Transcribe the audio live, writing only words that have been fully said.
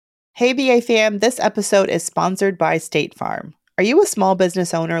Hey BA fam, this episode is sponsored by State Farm. Are you a small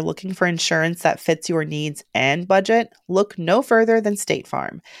business owner looking for insurance that fits your needs and budget? Look no further than State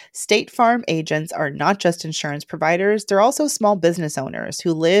Farm. State Farm agents are not just insurance providers, they're also small business owners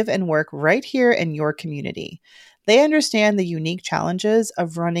who live and work right here in your community. They understand the unique challenges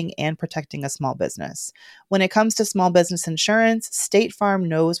of running and protecting a small business. When it comes to small business insurance, State Farm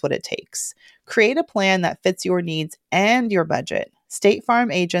knows what it takes. Create a plan that fits your needs and your budget. State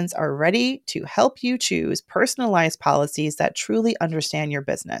Farm agents are ready to help you choose personalized policies that truly understand your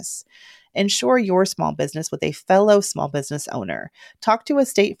business. Insure your small business with a fellow small business owner. Talk to a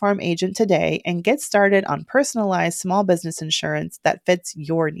State Farm agent today and get started on personalized small business insurance that fits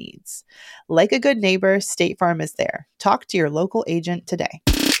your needs. Like a good neighbor, State Farm is there. Talk to your local agent today.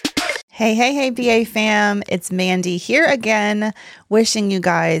 Hey, BA fam, it's Mandy here again, wishing you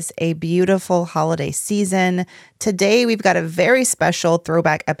guys a beautiful holiday season. Today, we've got a very special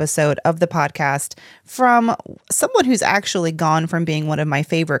throwback episode of the podcast from someone who's actually gone from being one of my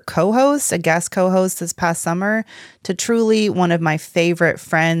favorite co-hosts, a guest co-host this past summer, to truly one of my favorite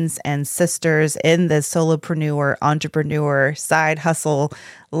friends and sisters in the solopreneur, entrepreneur, side hustle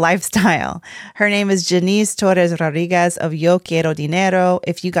lifestyle. Her name is Jannese Torres-Rodriguez of Quiero Dinero.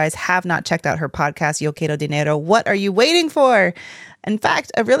 If you guys have not checked out her podcast, Quiero Dinero, what are you waiting for? In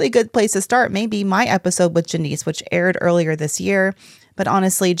fact, a really good place to start may be my episode with Jannese, which aired earlier this year. But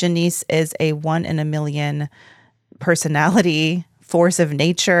honestly, Jannese is a 1 in a million personality, force of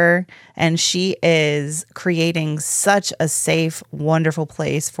nature, and she is creating such a safe, wonderful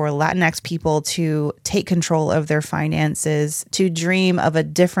place for Latinx people to take control of their finances, to dream of a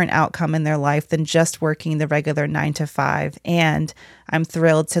different outcome in their life than just working the regular 9 to 5. And I'm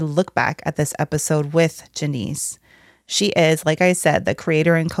thrilled to look back at this episode with Jannese. She is, like I said, the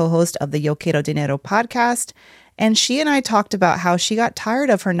creator and co-host of the Quiero Dinero podcast. And she and I talked about how she got tired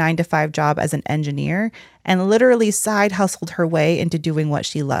of her 9 to 5 job as an engineer and literally side hustled her way into doing what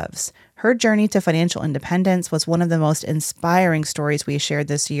she loves. Her journey to financial independence was one of the most inspiring stories we shared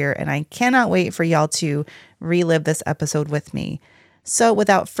this year, and I cannot wait for y'all to relive this episode with me. So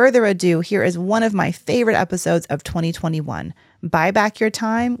without further ado, here is one of my favorite episodes of 2021. Buy Back Your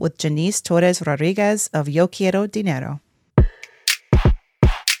Time with Jannese Torres-Rodriguez of Quiero Dinero.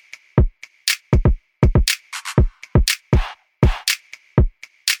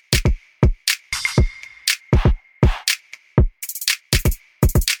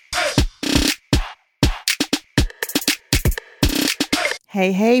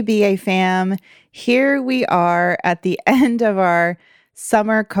 Hey, BA fam. Here we are at the end of our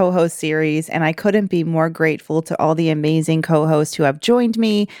summer co-host series, and I couldn't be more grateful to all the amazing co-hosts who have joined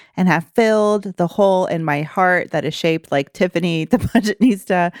me and have filled the hole in my heart that is shaped like Tiffany, the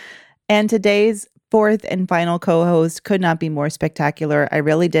Budgetnista. And today's fourth and final co-host could not be more spectacular. I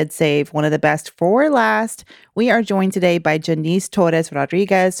really did save one of the best for last. We are joined today by Jannese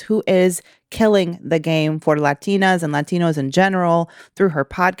Torres-Rodriguez, who is killing the game for Latinas and Latinos in general through her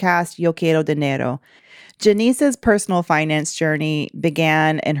podcast, Quiero Dinero. Jannese's personal finance journey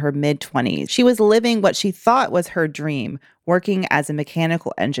began in her mid-20s. She was living what she thought was her dream, working as a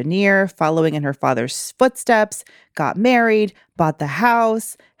mechanical engineer, following in her father's footsteps, got married, bought the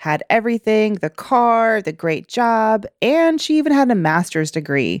house, had everything, the car, the great job, and she even had a master's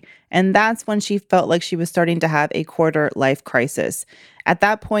degree. And that's when she felt like she was starting to have a quarter-life crisis. At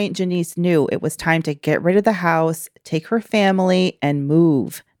that point, Jannese knew it was time to get rid of the house, take her family, and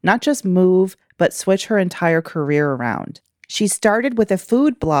move. Not just move, but switch her entire career around. She started with a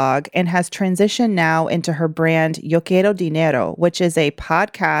food blog and has transitioned now into her brand Quiero Dinero, which is a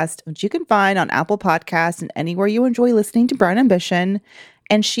podcast which you can find on Apple Podcasts and anywhere you enjoy listening to Brown Ambition.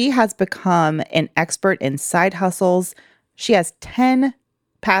 And she has become an expert in side hustles. She has 10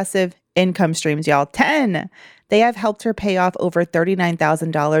 passive income streams, y'all. 10! They have helped her pay off over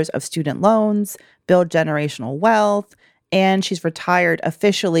 $39,000 of student loans, build generational wealth, and she's retired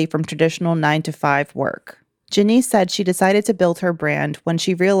officially from traditional 9 to 5 work. Jannese said she decided to build her brand when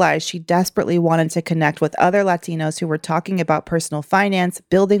she realized she desperately wanted to connect with other Latinos who were talking about personal finance,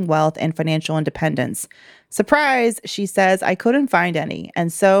 building wealth, and financial independence. Surprise, she says, I couldn't find any.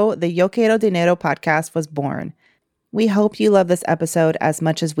 And so the Quiero Dinero podcast was born. We hope you love this episode as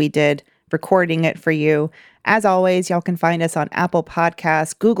much as we did recording it for you. As always, y'all can find us on Apple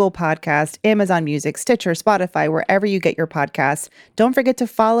Podcasts, Google Podcasts, Amazon Music, Stitcher, Spotify, wherever you get your podcasts. Don't forget to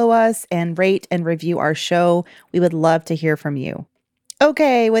follow us and rate and review our show. We would love to hear from you.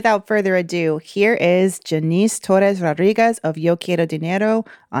 Okay, without further ado, here is Jannese Torres-Rodriguez of Quiero Dinero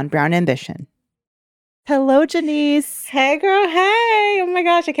on Brown Ambition. Hello, Jannese. Hey girl, hey. Oh my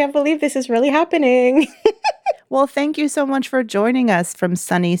gosh, I can't believe this is really happening. Well, thank you so much for joining us from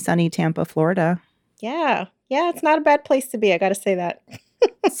sunny Tampa, Florida. Yeah. Yeah, it's not a bad place to be. I got to say that.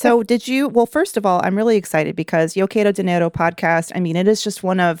 So well, first of all, I'm really excited because Quiero, Dinero podcast, I mean, it is just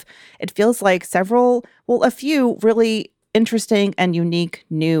it feels like a few really interesting and unique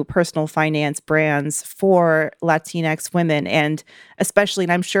new personal finance brands for Latinx women. And especially,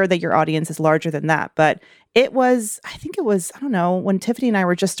 and I'm sure that your audience is larger than that, but I think it was, I don't know, when Tiffany and I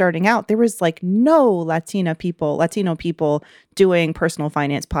were just starting out, there was like no Latino people doing personal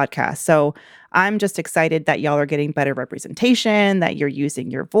finance podcasts. So I'm just excited that y'all are getting better representation, that you're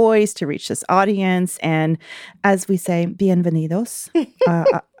using your voice to reach this audience. And as we say, bienvenidos,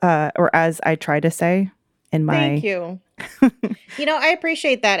 or as I try to say in Thank my. you. I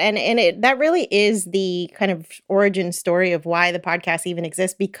appreciate that. And that really is the kind of origin story of why the podcast even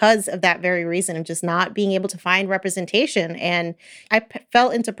exists, because of that very reason of just not being able to find representation. And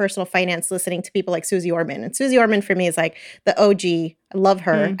fell into personal finance listening to people like Susie Orman. And Susie Orman for me is like the OG. I love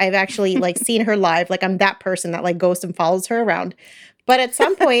her. I've actually like seen her live. Like I'm that person that like goes and follows her around. But at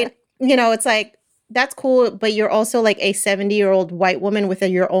some point, it's like, that's cool, but you're also like a 70-year-old white woman with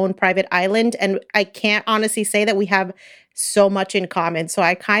your own private island. And I can't honestly say that we have so much in common. So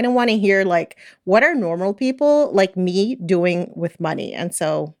I kind of want to hear like, what are normal people like me doing with money? And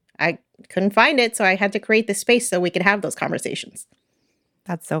so I couldn't find it. So I had to create this space so we could have those conversations.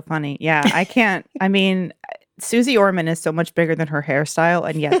 That's so funny. Yeah, I can't. I mean, Susie Orman is so much bigger than her hairstyle.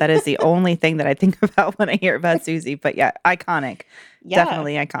 And yet that is the only thing that I think about when I hear about Susie. But yeah, iconic. Yeah.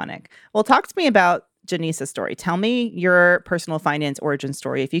 Definitely iconic. Well, talk to me about Jannese's story. Tell me your personal finance origin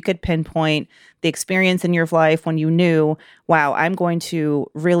story. If you could pinpoint the experience in your life when you knew, wow, I'm going to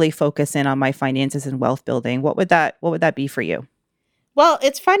really focus in on my finances and wealth building, what would that be for you? Well,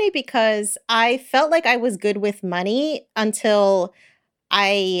 it's funny because I felt like I was good with money until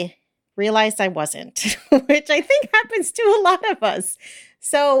I realized I wasn't, which I think happens to a lot of us.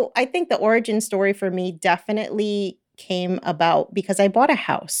 So I think the origin story for me definitely came about because I bought a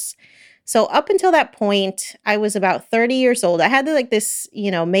house. So up until that point, I was about 30 years old. I had this,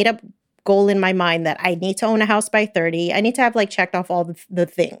 made up goal in my mind that I need to own a house by 30. I need to have like checked off all the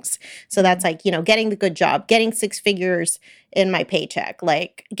things. So that's like, getting the good job, getting 6 figures in my paycheck,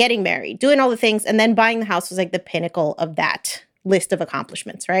 like getting married, doing all the things. And then buying the house was like the pinnacle of that list of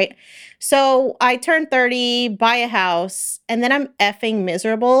accomplishments, right? So I turned 30, buy a house, and then I'm effing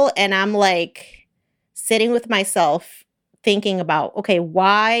miserable. And I'm like sitting with myself thinking about, okay,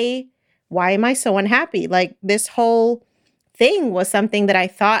 why am I so unhappy? Like this whole thing was something that I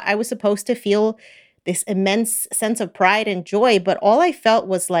thought I was supposed to feel this immense sense of pride and joy. But all I felt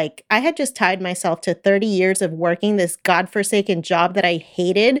was like I had just tied myself to 30 years of working this godforsaken job that I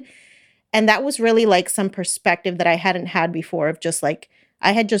hated. And that was really like some perspective that I hadn't had before of just like,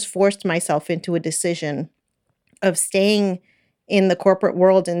 I had just forced myself into a decision of staying in the corporate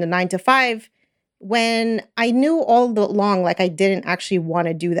world in the 9 to 5 when I knew all along, like I didn't actually want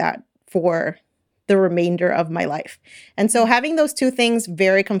to do that for the remainder of my life. And so having those two things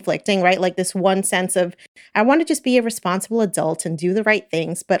very conflicting, right? Like this one sense of, I want to just be a responsible adult and do the right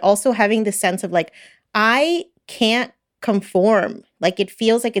things, but also having this sense of like, I can't conform. Like it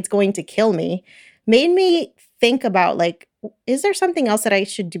feels like it's going to kill me, made me think about like, is there something else that I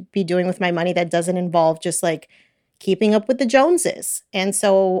should be doing with my money that doesn't involve just like keeping up with the Joneses? And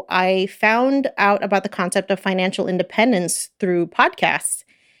so I found out about the concept of financial independence through podcasts.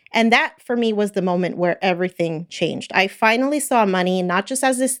 And that for me was the moment where everything changed. I finally saw money not just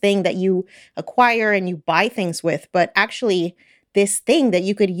as this thing that you acquire and you buy things with, but actually this thing that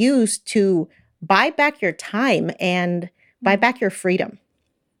you could use to buy back your time and buy back your freedom.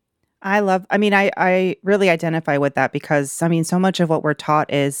 I really identify with that because, I mean, so much of what we're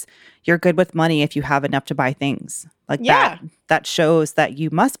taught is you're good with money if you have enough to buy things. Like that shows that you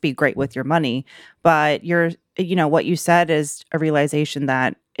must be great with your money. But what you said is a realization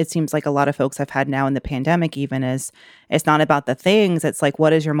that it seems like a lot of folks have had now in the pandemic even is it's not about the things. It's like,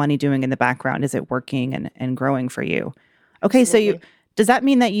 what is your money doing in the background? Is it working and growing for you? Okay, Absolutely. so does that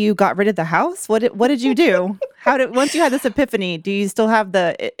mean that you got rid of the house? What did you do? Once you had this epiphany, do you still have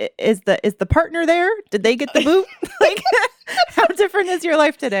is the partner there? Did they get the boot? Like, how different is your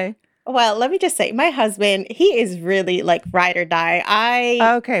life today? Well, let me just say, my husband, he is really like ride or die.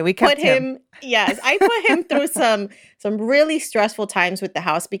 Okay, we kept put him Yes, I put him through some really stressful times with the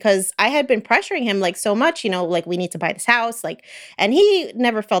house because I had been pressuring him like so much, like we need to buy this house, like, and he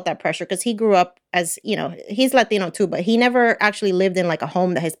never felt that pressure because he grew up as, he's Latino too, but he never actually lived in like a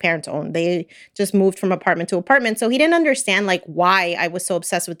home that his parents owned. They just moved from apartment to apartment. So he didn't understand like why I was so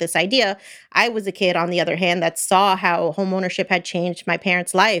obsessed with this idea. I was a kid, on the other hand, that saw how homeownership had changed my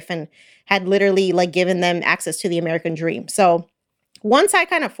parents' life and had literally like given them access to the American dream. So once I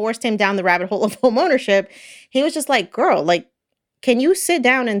kind of forced him down the rabbit hole of home ownership, he was just like, girl, like, can you sit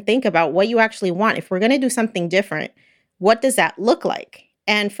down and think about what you actually want? If we're going to do something different, what does that look like?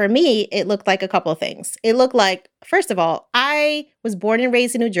 And for me, it looked like a couple of things. It looked like, first of all, I was born and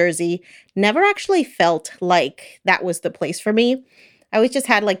raised in New Jersey, never actually felt like that was the place for me. I always just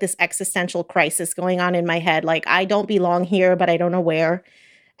had like this existential crisis going on in my head. Like, I don't belong here, but I don't know where.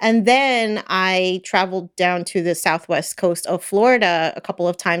 And then I traveled down to the southwest coast of Florida a couple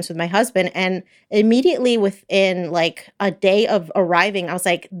of times with my husband. And immediately within like a day of arriving, I was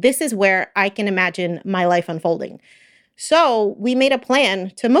like, this is where I can imagine my life unfolding. So we made a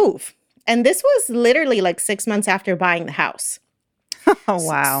plan to move. And this was literally like 6 months after buying the house. Oh,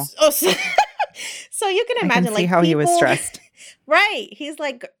 wow. So you can imagine, I can see like, how he was stressed. Right. He's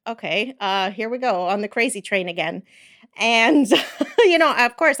like, okay, here we go on the crazy train again. And,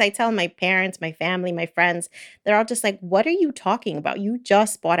 of course, I tell my parents, my family, my friends, they're all just like, what are you talking about? You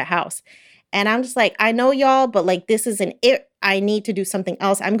just bought a house. And I'm just like, I know y'all, but like, this isn't it. I need to do something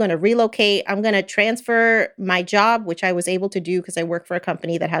else. I'm going to relocate. I'm going to transfer my job, which I was able to do because I work for a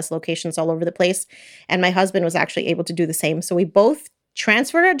company that has locations all over the place. And my husband was actually able to do the same. So we both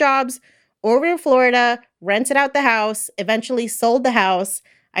transferred our jobs over to Florida, rented out the house, eventually sold the house.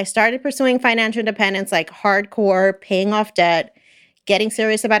 I started pursuing financial independence, like hardcore, paying off debt, getting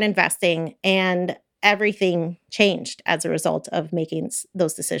serious about investing, and everything changed as a result of making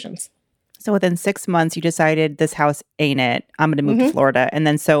those decisions. So within 6 months, you decided this house ain't it. I'm going to move to Florida. And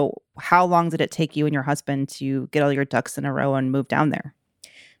then so how long did it take you and your husband to get all your ducks in a row and move down there?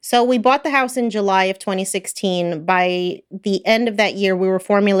 So we bought the house in July of 2016. By the end of that year, we were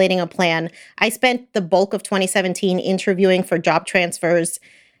formulating a plan. I spent the bulk of 2017 interviewing for job transfers,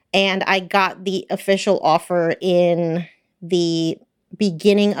 and I got the official offer in the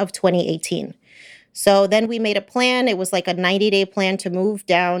beginning of 2018. So then we made a plan. It was like a 90-day plan to move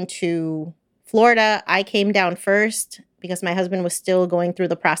down to Florida. I came down first because my husband was still going through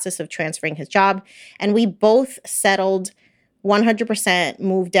the process of transferring his job. And we both settled 100%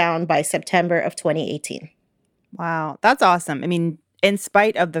 moved down by September of 2018. Wow. That's awesome. I mean, in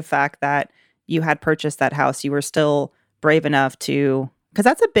spite of the fact that you had purchased that house, you were still brave enough to, because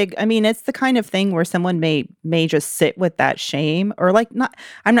that's a big, I mean, it's the kind of thing where someone may just sit with that shame or like not,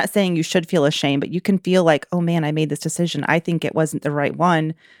 I'm not saying you should feel ashamed, but you can feel like, oh man, I made this decision. I think it wasn't the right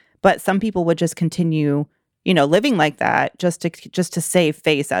one. But some people would just continue, living like that just to save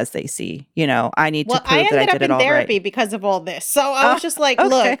face as they see, I need to prove that I did it all right. Well, I ended up in therapy because of all this. So I was just like,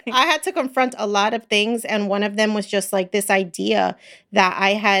 okay. Look, I had to confront a lot of things. And one of them was just like this idea that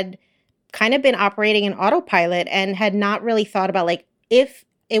I had kind of been operating in autopilot and had not really thought about like, if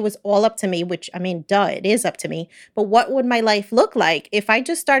it was all up to me, which I mean, duh, it is up to me. But what would my life look like if I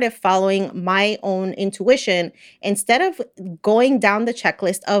just started following my own intuition instead of going down the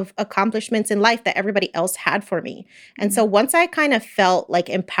checklist of accomplishments in life that everybody else had for me? And so once I kind of felt like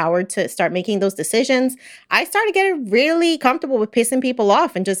empowered to start making those decisions, I started getting really comfortable with pissing people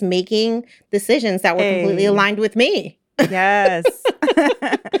off and just making decisions that were completely aligned with me. Yes.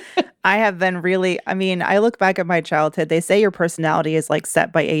 I have been really, I mean, I look back at my childhood. They say your personality is like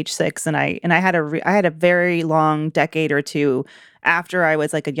set by age 6. And I had a very long decade or two after I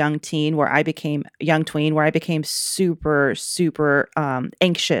was like a young tween where I became super, super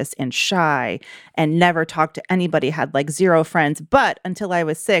anxious and shy and never talked to anybody, had like 0 friends. But until I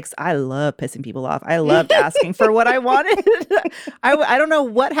was 6, I loved pissing people off. I loved asking for what I wanted. I don't know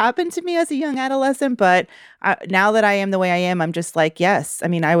what happened to me as a young adolescent, but now that I am the way I am, I'm just like, yes. I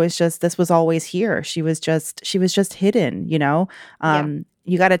mean, this was always here. She was just hidden,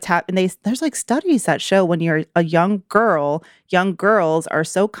 You got to tap, and there's like studies that show when you're a young girl, young girls are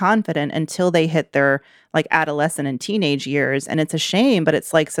so confident until they hit their like adolescent and teenage years. And it's a shame, but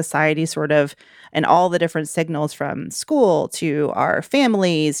it's like society sort of, and all the different signals from school to our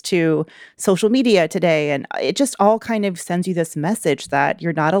families to social media today. And it just all kind of sends you this message that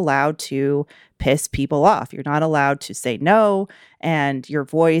you're not allowed to piss people off. You're not allowed to say no, and your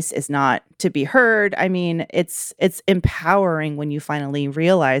voice is not to be heard. I mean, it's empowering when you finally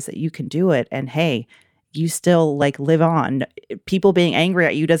realize that you can do it. And hey, you still like live on. People being angry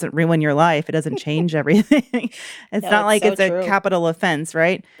at you doesn't ruin your life. It doesn't change everything. It's not like it's a capital offense,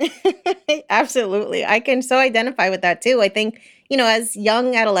 right? Absolutely. I can so identify with that too. I think, as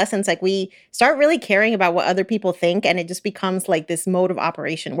young adolescents, like we start really caring about what other people think, and it just becomes like this mode of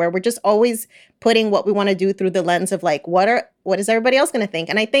operation where we're just always putting what we want to do through the lens of like, what is everybody else going to think?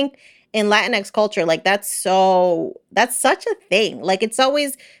 And I think in Latinx culture, like that's such a thing. Like it's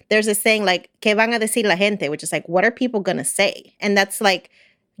always, there's this saying like, ¿Qué van a decir la gente? Which is like, what are people going to say? And that's like,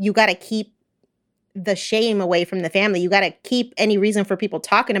 you got to keep the shame away from the family. You got to keep any reason for people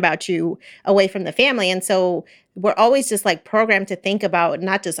talking about you away from the family. And so we're always just like programmed to think about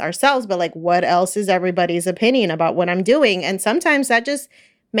not just ourselves, but like what else is everybody's opinion about what I'm doing. And sometimes that just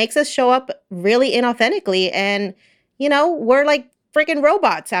makes us show up really inauthentically. And, we're like freaking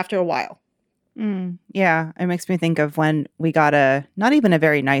robots after a while. Yeah, it makes me think of when we got not even a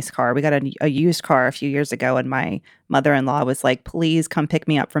very nice car. We got a used car a few years ago, and my mother-in-law was like, please come pick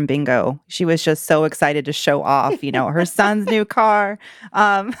me up from bingo. She was just so excited to show off, her son's new car.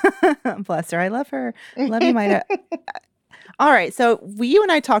 Bless her. I love her. Love you, Maida. All right. So you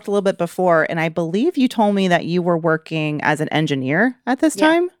and I talked a little bit before, and I believe you told me that you were working as an engineer at this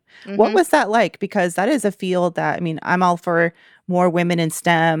time. What was that like? Because that is a field that, I'm all for more women in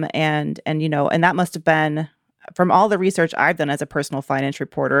STEM and that must have been, from all the research I've done as a personal finance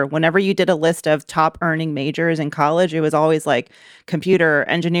reporter, whenever you did a list of top earning majors in college, it was always like computer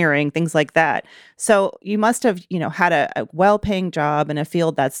engineering, things like that. So you must have, had a well-paying job in a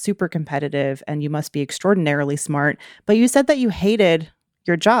field that's super competitive, and you must be extraordinarily smart. But you said that you hated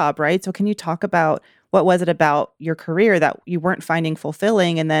your job, right? So can you talk about what was it about your career that you weren't finding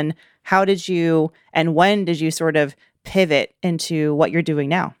fulfilling? And then how did you and when did you sort of pivot into what you're doing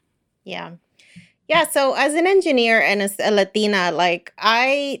now? Yeah. Yeah. So as an engineer and as a Latina, like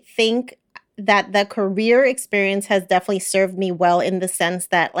I think that the career experience has definitely served me well in the sense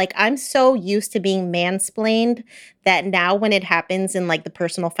that like I'm so used to being mansplained that now when it happens in like the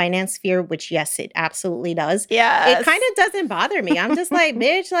personal finance sphere, which yes, it absolutely does. Yes. It kind of doesn't bother me. I'm just like,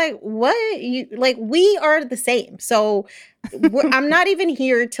 bitch, like what you like, we are the same. So I'm not even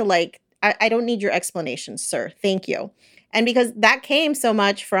here to like, I don't need your explanations, sir. Thank you. And because that came so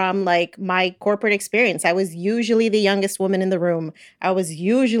much from like my corporate experience, I was usually the youngest woman in the room. I was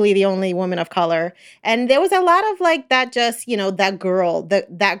usually the only woman of color. And there was a lot of like that just, that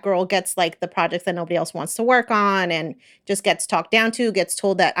girl gets like the projects that nobody else wants to work on and just gets talked down to, gets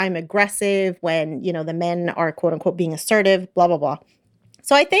told that I'm aggressive when, the men are quote unquote being assertive, blah, blah, blah.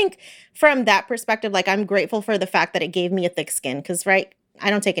 So I think from that perspective, like I'm grateful for the fact that it gave me a thick skin because, right, I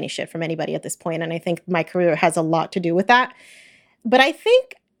don't take any shit from anybody at this point, and I think my career has a lot to do with that. But I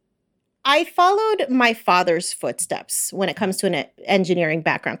think I followed my father's footsteps when it comes to an engineering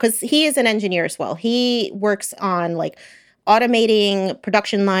background because he is an engineer as well. He works on like automating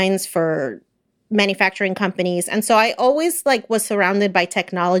production lines for manufacturing companies. And so I always like was surrounded by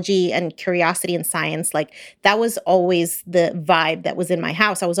technology and curiosity and science. Like that was always the vibe that was in my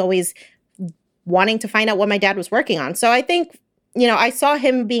house. I was always wanting to find out what my dad was working on. So I think I saw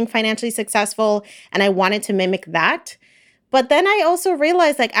him being financially successful and I wanted to mimic that. But then I also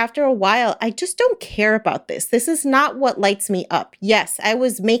realized like after a while, I just don't care about this. This is not what lights me up. Yes, I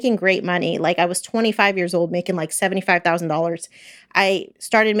was making great money. Like I was 25 years old, making like $75,000. I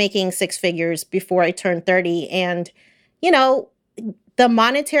started making six figures before I turned 30. And, the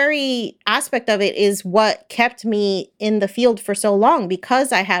monetary aspect of it is what kept me in the field for so long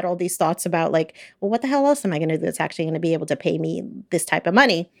because I had all these thoughts about like, well, what the hell else am I going to do that's actually going to be able to pay me this type of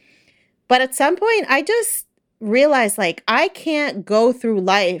money? But at some point, I just realized like I can't go through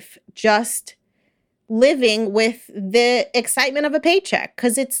life just living with the excitement of a paycheck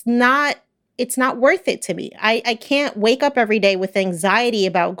because it's not worth it to me. I can't wake up every day with anxiety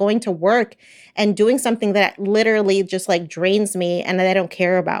about going to work and doing something that literally just like drains me and that I don't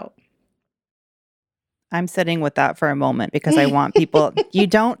care about. I'm sitting with that for a moment because I want people, you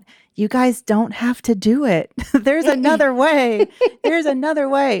guys don't have to do it. There's another way. There's another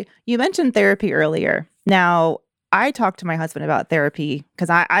way. You mentioned therapy earlier. Now, I talked to my husband about therapy because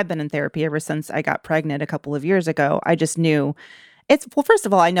I've been in therapy ever since I got pregnant a couple of years ago. I just knew well, first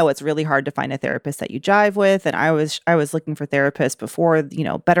of all, I know it's really hard to find a therapist that you jive with. And I was looking for therapists before,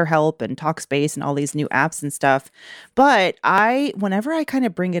 BetterHelp and Talkspace and all these new apps and stuff. But whenever I kind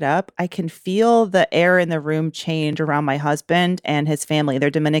of bring it up, I can feel the air in the room change around my husband and his family. They're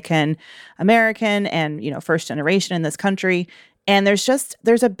Dominican American and, first generation in this country. And there's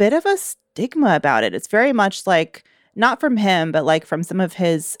a bit of a stigma about it. It's very much like, not from him, but like from some of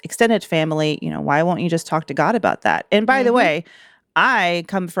his extended family, why won't you just talk to God about that? And by the way, I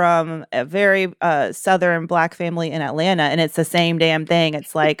come from a very Southern Black family in Atlanta, and it's the same damn thing.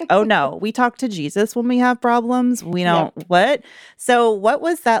 It's like, oh no, we talk to Jesus when we have problems. We don't, Yep. what? So, what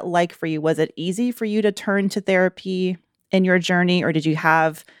was that like for you? Was it easy for you to turn to therapy in your journey, or did you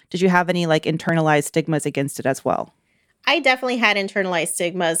have any like internalized stigmas against it as well? I definitely had internalized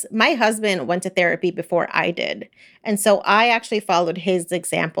stigmas. My husband went to therapy before I did. And so I actually followed his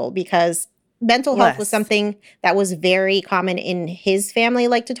example because mental health was Bless. something that was very common in his family,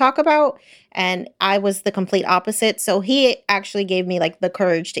 like to talk about. And I was the complete opposite. So he actually gave me like the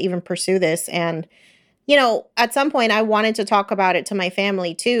courage to even pursue this. And, at some point I wanted to talk about it to my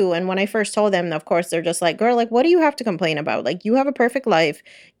family too. And when I first told them, of course, they're just like, girl, like, what do you have to complain about? Like, you have a perfect life.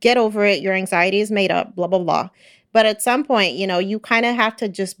 Get over it. Your anxiety is made up, blah, blah, blah. But at some point, you kind of have to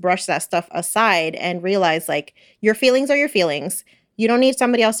just brush that stuff aside and realize like your feelings are your feelings. You don't need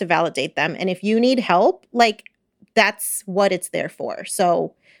somebody else to validate them. And if you need help, like that's what it's there for.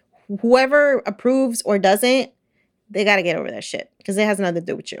 So whoever approves or doesn't, they got to get over that shit because it has nothing to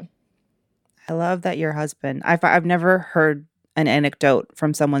do with you. I love that your husband. I've never heard an anecdote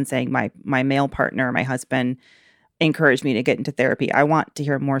from someone saying my male partner, my husband, encouraged me to get into therapy. I want to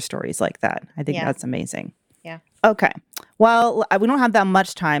hear more stories like that. I think Yeah. that's amazing. Yeah. Okay. Well, we don't have that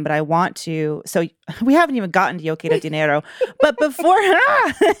much time, but I want to. So we haven't even gotten to Yo Quiero Dinero. But before,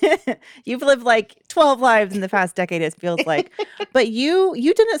 you've lived like 12 lives in the past decade, it feels like. But you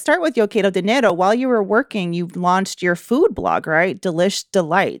didn't start with Yo Quiero Dinero. While you were working, you launched your food blog, right? Delish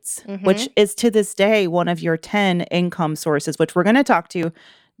Delights, which Hmm. is to this day one of your 10 income sources, which we're going to talk to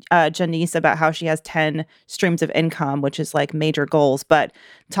Jannese about how she has 10 streams of income, which is like major goals. But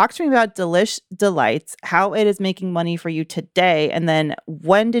talk to me about Delish Delights, how it is making money for you today. And then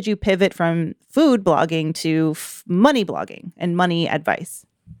when did you pivot from food blogging to money blogging and money advice?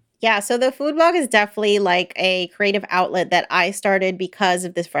 Yeah, so the food blog is definitely like a creative outlet that I started because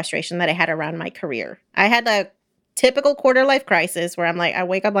of this frustration that I had around my career. I had a typical quarter life crisis where I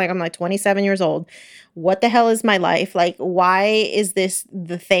wake up like I'm like 27 years old. What the hell is my life? Like, why is this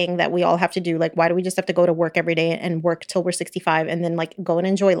the thing that we all have to do? Like, why do we just have to go to work every day and work till we're 65 and then like go and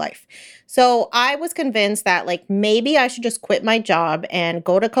enjoy life? So I was convinced that like maybe I should just quit my job and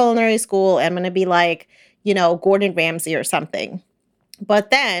go to culinary school. I'm going to be like, Gordon Ramsay or something.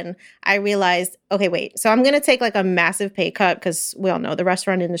 But then I realized, okay, wait. So I'm going to take like a massive pay cut because we all know the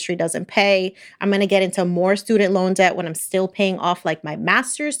restaurant industry doesn't pay. I'm going to get into more student loan debt when I'm still paying off like my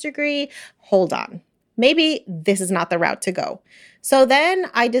master's degree. Hold on. Maybe this is not the route to go. So then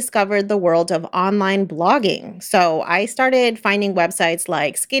I discovered the world of online blogging. So I started finding websites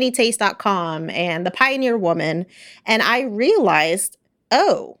like skinnytaste.com and the Pioneer Woman. And I realized,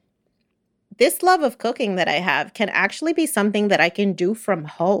 oh, this love of cooking that I have can actually be something that I can do from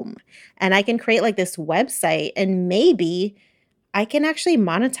home. And I can create like this website and maybe I can actually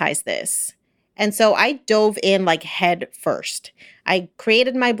monetize this. And so I dove in like head first. I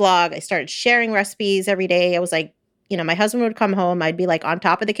created my blog. I started sharing recipes every day. I was like, my husband would come home. I'd be like on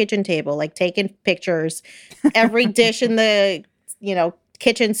top of the kitchen table, like taking pictures. Every dish in the,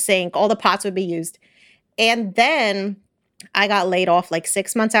 kitchen sink, all the pots would be used. And then I got laid off like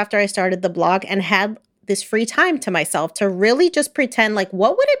 6 months after I started the blog and had this free time to myself to really just pretend like,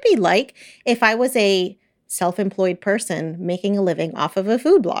 what would it be like if I was a self-employed person making a living off of a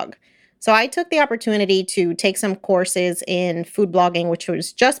food blog? So I took the opportunity to take some courses in food blogging, which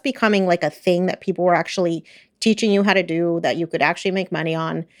was just becoming like a thing that people were actually teaching you how to do, that you could actually make money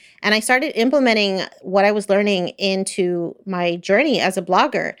on. And I started implementing what I was learning into my journey as a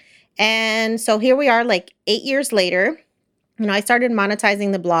blogger. And so here we are like 8 years later. I started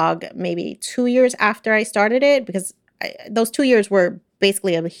monetizing the blog maybe 2 years after I started it because those 2 years were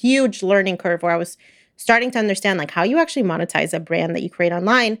basically a huge learning curve where I was starting to understand like how you actually monetize a brand that you create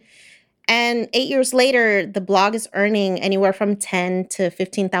online. And 8 years later, the blog is earning anywhere from $10,000 to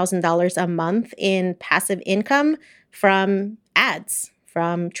 $15,000 a month in passive income from ads,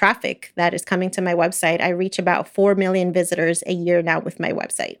 from traffic that is coming to my website. I reach about 4 million visitors a year now with my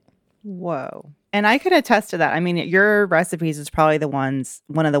website. Whoa. And I could attest to that. I mean, your recipes is probably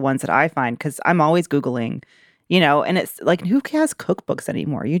one of the ones that I find because I'm always Googling, and it's like, who has cookbooks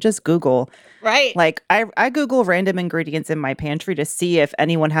anymore? You just Google. Right. Like I Google random ingredients in my pantry to see if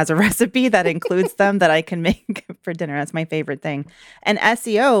anyone has a recipe that includes them that I can make for dinner. That's my favorite thing. And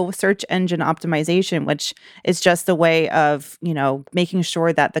SEO, search engine optimization, which is just a way of, making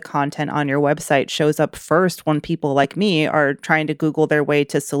sure that the content on your website shows up first when people like me are trying to Google their way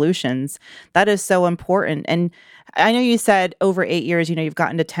to solutions. That is so important. And I know you said over 8 years, you've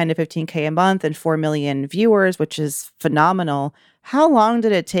gotten to 10 to 15K a month and 4 million viewers, which is phenomenal. How long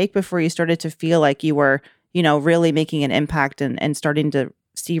did it take before you started to feel like you were really making an impact and starting to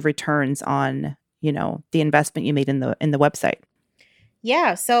see returns on, the investment you made in the website?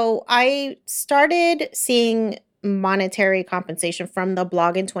 Yeah, so I started seeing monetary compensation from the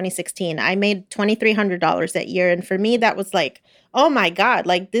blog in 2016. I made $2,300 that year. And for me, that was like, oh my God,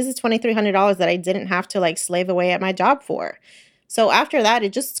 like this is $2,300 that I didn't have to like slave away at my job for. So after that,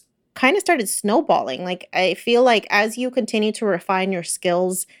 it just kind of started snowballing. Like I feel like as you continue to refine your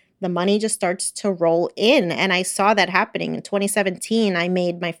skills, the money just starts to roll in. And I saw that happening. In 2017, I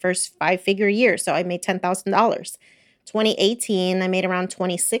made my first 5-figure year. So I made $10,000. 2018, I made around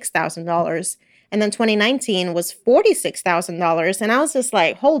 $26,000. And then 2019 was $46,000. And I was just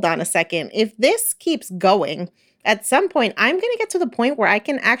like, hold on a second. If this keeps going, at some point, I'm going to get to the point where I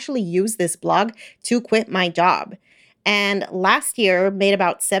can actually use this blog to quit my job. And last year made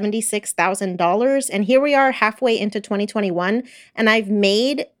about $76,000. And here we are halfway into 2021, and I've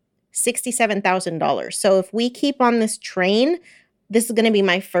made $67,000. So if we keep on this train, this is going to be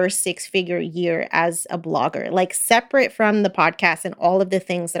my first 6-figure year as a blogger, like separate from the podcast and all of the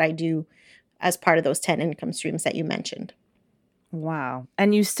things that I do as part of those 10 income streams that you mentioned. Wow.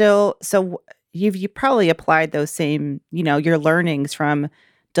 And you probably applied those same, your learnings from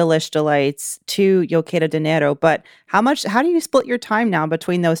Delish Delights to Yo Quiero Dinero, but how do you split your time now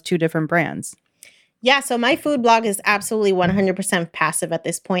between those two different brands? Yeah, so my food blog is absolutely 100% passive at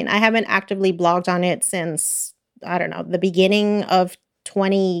this point. I haven't actively blogged on it since, I don't know, the beginning of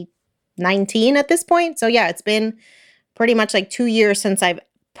 2019 at this point. So yeah, it's been pretty much like 2 years since I've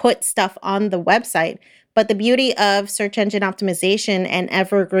put stuff on the website. But the beauty of search engine optimization and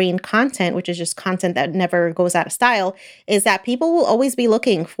evergreen content, which is just content that never goes out of style, is that people will always be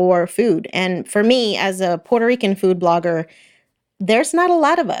looking for food. And for me, as a Puerto Rican food blogger, there's not a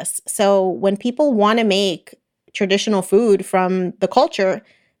lot of us. So when people want to make traditional food from the culture,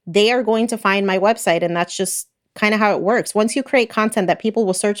 they are going to find my website. And that's just kind of how it works. Once you create content that people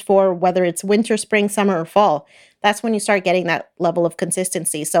will search for, whether it's winter, spring, summer, or fall, that's when you start getting that level of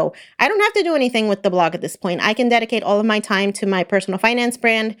consistency. So I don't have to do anything with the blog at this point. I can dedicate all of my time to my personal finance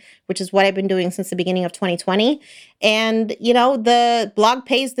brand, which is what I've been doing since the beginning of 2020. And, the blog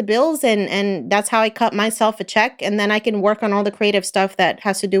pays the bills, and that's how I cut myself a check. And then I can work on all the creative stuff that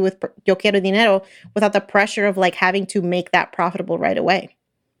has to do with Yo Quiero Dinero without the pressure of like having to make that profitable right away.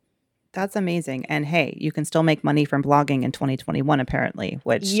 That's amazing. And hey, you can still make money from blogging in 2021, apparently,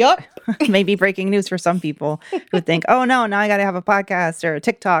 which Yep. may be breaking news for some people who think, oh no, now I got to have a podcast or a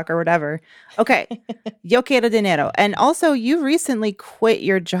TikTok or whatever. Okay. Yo quiero dinero. And also you recently quit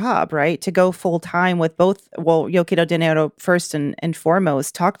your job, right? To go full time with both, well, Yo quiero dinero first and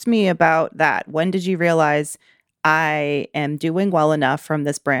foremost. Talk to me about that. When did you realize I am doing well enough from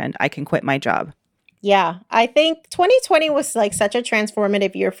this brand, I can quit my job? Yeah, I think 2020 was like such a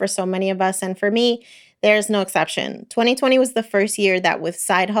transformative year for so many of us. And for me, there's no exception. 2020 was the first year that with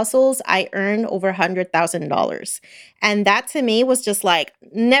side hustles, I earned over $100,000. And that to me was just like,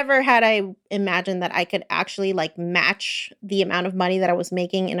 never had I imagined that I could actually like match the amount of money that I was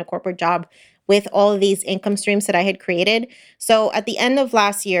making in a corporate job with all of these income streams that I had created. So at the end of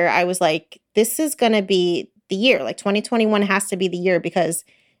last year, I was like, this is going to be the year. Like 2021 has to be the year, because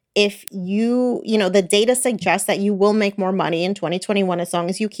if the data suggests that you will make more money in 2021 as long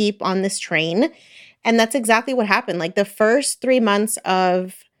as you keep on this train. And that's exactly what happened. Like the first 3 months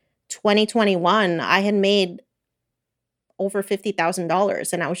of 2021, I had made over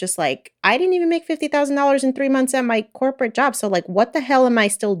 $50,000. And I was just like, I didn't even make $50,000 in 3 months at my corporate job. So like, what the hell am I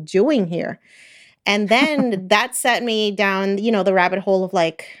still doing here? And then that set me down, the rabbit hole of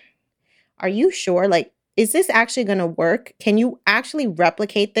like, are you sure? Like, is this actually going to work? Can you actually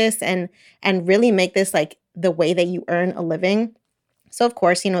replicate this and really make this like the way that you earn a living? So of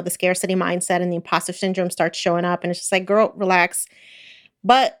course, the scarcity mindset and the imposter syndrome starts showing up, and it's just like, girl, relax.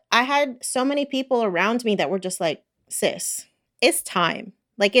 But I had so many people around me that were just like, sis, it's time.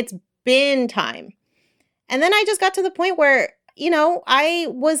 Like it's been time. And then I just got to the point where, I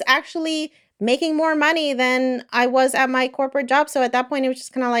was actually making more money than I was at my corporate job. So at that point, it was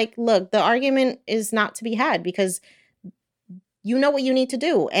just kind of like, look, the argument is not to be had, because you know what you need to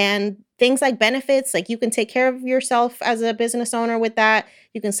do. And things like benefits, like you can take care of yourself as a business owner with that.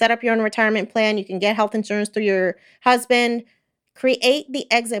 You can set up your own retirement plan. You can get health insurance through your husband. Create the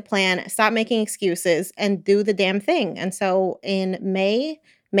exit plan. Stop making excuses and do the damn thing. And so in May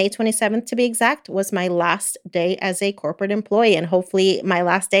 27th to be exact, was my last day as a corporate employee, and hopefully my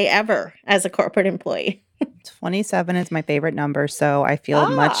last day ever as a corporate employee. 27 is my favorite number, so Ah. I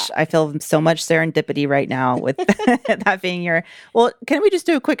feel so much serendipity right now with that being your. Well, can we just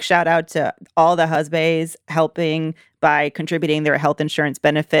do a quick shout out to all the husbands helping by contributing their health insurance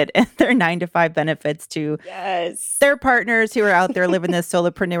benefit and their 9 to 5 benefits to Yes. their partners who are out there living this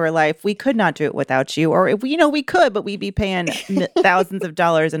solopreneur life. We could not do it without you, or if we, we could, but we'd be paying thousands of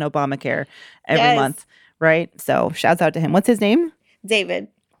dollars in Obamacare every Yes. month, right? So shouts out to him. What's his name? David.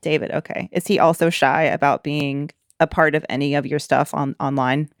 David. Okay. Is he also shy about being a part of any of your stuff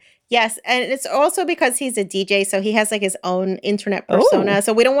online? Yes, and it's also because he's a DJ, so he has like his own internet Oh, persona.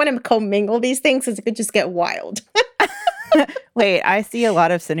 So we don't want him to commingle these things because it could just get wild. wait. I see a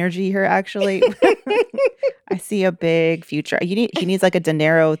lot of synergy here. Actually, I see a big future. He needs like a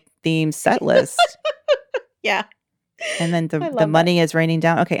Dinero themed set list, Yeah, and then I the love that. money is raining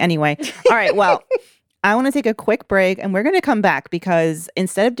down. Okay. Anyway. All right. Well. I want to take a quick break and we're going to come back because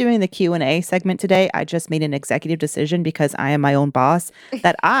instead of doing the Q&A segment today, I just made an executive decision because I am my own boss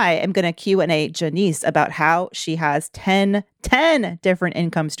that I am going to Q&A Jannese about how she has 10 different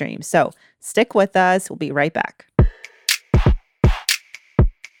income streams. So stick with us. We'll be right back.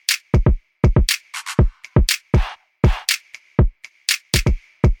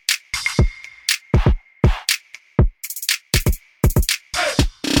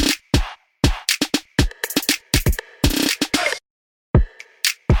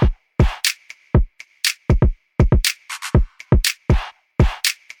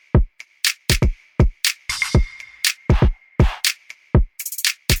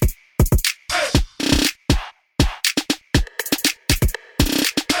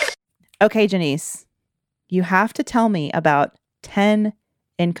 Okay, Jannese, you have to tell me about 10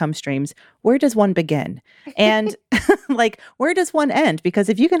 income streams. Where does one begin? And like, where does one end? Because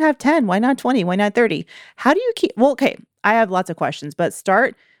if you can have 10, why not 20? Why not 30? How do you keep, well, okay, I have lots of questions, but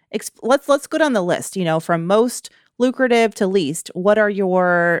let's go down the list, from most lucrative to least. What are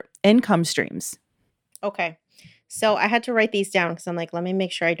your income streams? Okay. So I had to write these down because I'm like, let me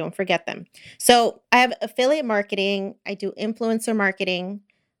make sure I don't forget them. So I have affiliate marketing, I do influencer marketing,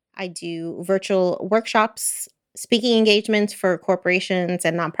 I do virtual workshops, speaking engagements for corporations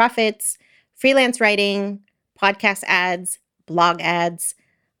and nonprofits, freelance writing, podcast ads, blog ads,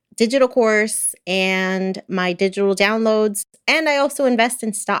 digital course, and my digital downloads. And I also invest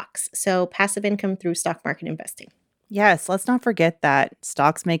in stocks. So passive income through stock market investing. Yes, let's not forget that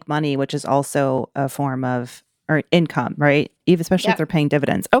stocks make money, which is also a form of or income, right? Even especially if Yep. they're paying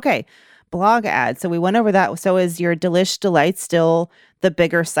dividends. Okay, blog ads. So we went over that. So is your Delish Delight still the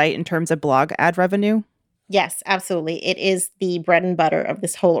bigger site in terms of blog ad revenue? Yes, absolutely. It is the bread and butter of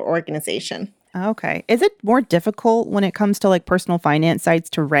this whole organization. Okay. Is it more difficult when it comes to like personal finance sites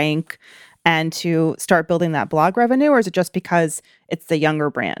to rank and to start building that blog revenue, or is it just because it's the younger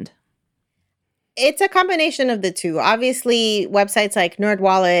brand? It's a combination of the two. Obviously, websites like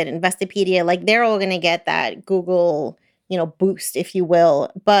NerdWallet, Investopedia, like they're all going to get that Google, boost, if you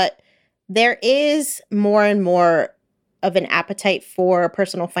will. But there is more and more of an appetite for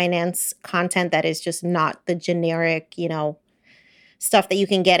personal finance content that is just not the generic, stuff that you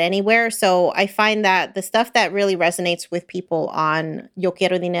can get anywhere. So I find that the stuff that really resonates with people on Yo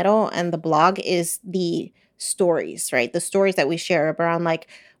Quiero Dinero and the blog is the stories, right? The stories that we share around like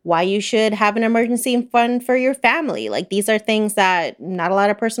why you should have an emergency fund for your family. Like these are things that not a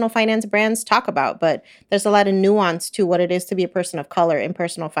lot of personal finance brands talk about, but there's a lot of nuance to what it is to be a person of color in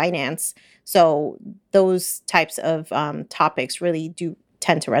personal finance. So those types of topics really do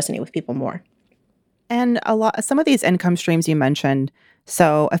tend to resonate with people more. And some of these income streams you mentioned,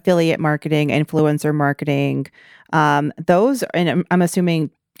 so affiliate marketing, influencer marketing, those, and I'm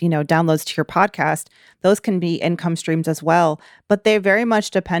assuming, downloads to your podcast, those can be income streams as well, but they very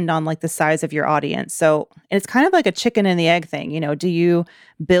much depend on like the size of your audience. So it's kind of like a chicken and the egg thing. Do you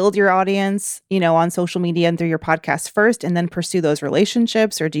build your audience, on social media and through your podcast first and then pursue those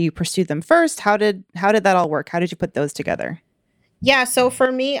relationships, or do you pursue them first? How did that all work? How did you put those together? Yeah, so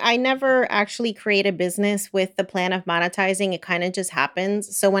for me, I never actually create a business with the plan of monetizing. It kind of just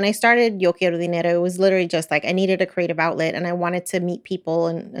happens. So when I started Yo Quiero Dinero, it was literally just like I needed a creative outlet and I wanted to meet people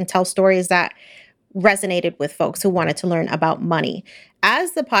and tell stories that resonated with folks who wanted to learn about money.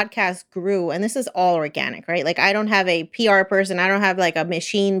 As the podcast grew, and this is all organic, right? Like I don't have a PR person, I don't have like a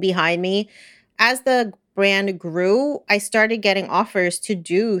machine behind me. As the brand grew, I started getting offers to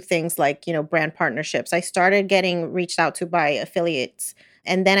do things like, brand partnerships. I started getting reached out to by affiliates.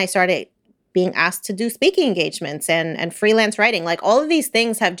 And then I started being asked to do speaking engagements and freelance writing. Like all of these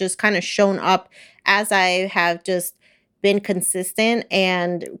things have just kind of shown up as I have just been consistent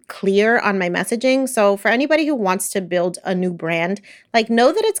and clear on my messaging. So for anybody who wants to build a new brand, like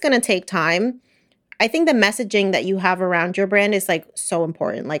know that it's going to take time. I think the messaging that you have around your brand is like so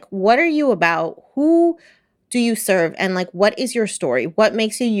important. Like, what are you about? Who do you serve? And like, what is your story? What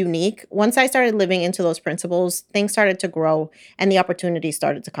makes you unique? Once I started living into those principles, things started to grow and the opportunities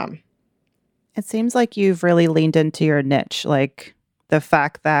started to come. It seems like you've really leaned into your niche, like the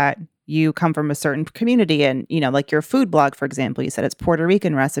fact that you come from a certain community and, like your food blog, for example, you said it's Puerto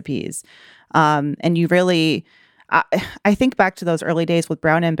Rican recipes. And you really, I, I think back to those early days with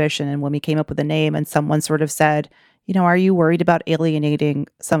Brown Ambition and when we came up with a name and someone sort of said, are you worried about alienating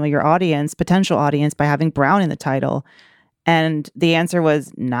some of your audience, potential audience, by having Brown in the title? And the answer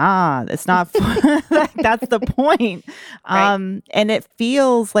was, nah, it's not. That's the point. Right. And it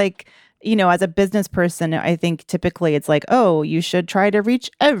feels like, as a business person, I think typically it's like, oh, you should try to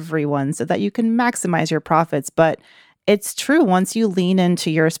reach everyone so that you can maximize your profits. But it's true. Once you lean into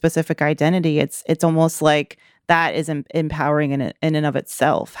your specific identity, it's almost like that is empowering in and of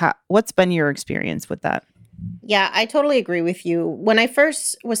itself. What's been your experience with that? Yeah, I totally agree with you. When I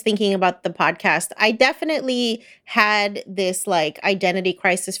first was thinking about the podcast, I definitely had this like identity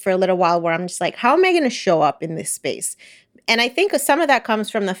crisis for a little while where I'm just like, how am I going to show up in this space? And I think some of that comes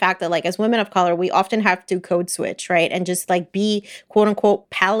from the fact that like as women of color, we often have to code switch, right? And just like be quote unquote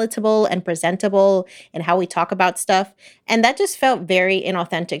palatable and presentable in how we talk about stuff. And that just felt very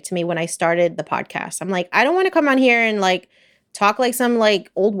inauthentic to me when I started the podcast. I'm like, I don't want to come on here and like talk like some like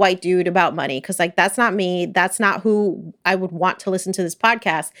old white dude about money because like that's not me. That's not who I would want to listen to this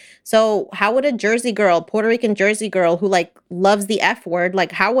podcast. So how would a Jersey girl, Puerto Rican Jersey girl who like loves the F word,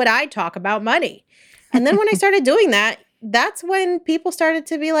 like how would I talk about money? And then when I started doing that, that's when people started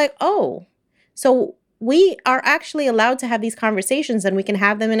to be like, oh, so we are actually allowed to have these conversations and we can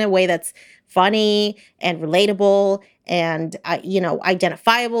have them in a way that's funny and relatable and,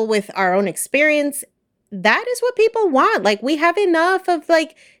 identifiable with our own experience. That is what people want. Like we have enough of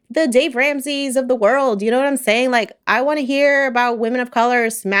like the Dave Ramseys of the world. You know what I'm saying? Like I want to hear about women of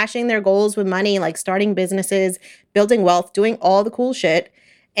color smashing their goals with money, like starting businesses, building wealth, doing all the cool shit.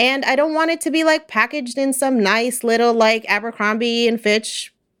 And I don't want it to be like packaged in some nice little like Abercrombie and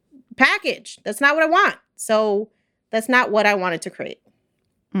Fitch package. That's not what I want. So that's not what I wanted to create.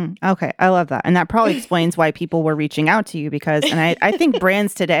 Okay. I love that. And that probably explains why people were reaching out to you and I think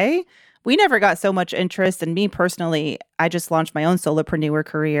brands today, we never got so much interest. And me personally, I just launched my own solopreneur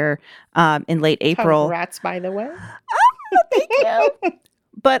career in late April. Congrats, by the way. Thank you.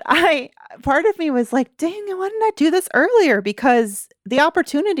 But part of me was like, dang, why didn't I do this earlier? Because the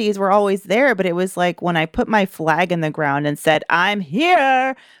opportunities were always there. But it was like when I put my flag in the ground and said, I'm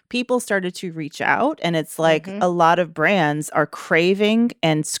here, people started to reach out. And it's like a lot of brands are craving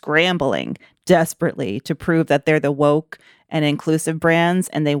and scrambling desperately to prove that they're the woke and inclusive brands.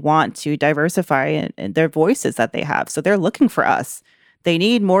 And they want to diversify in their voices that they have. So they're looking for us. They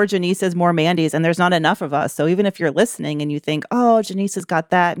need more Janneses, more Mandys, and there's not enough of us. So even if you're listening and you think, oh, Jannese's got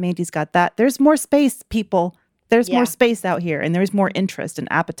that, Mandy's got that, there's more space, people. There's more space out here, and there's more interest and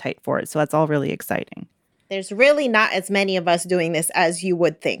appetite for it. So that's all really exciting. There's really not as many of us doing this as you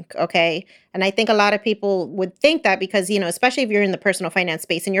would think, okay? And I think a lot of people would think that because, especially if you're in the personal finance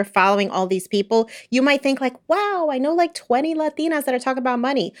space and you're following all these people, you might think like, wow, I know like 20 Latinas that are talking about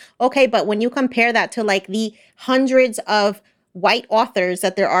money. Okay, but when you compare that to like the hundreds of white authors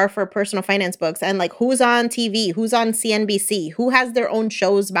that there are for personal finance books and like who's on TV, who's on CNBC, who has their own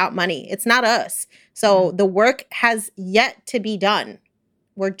shows about money. It's not us. So the work has yet to be done.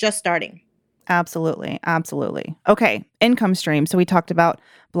 We're just starting. Absolutely. Absolutely. Okay. Income stream. So we talked about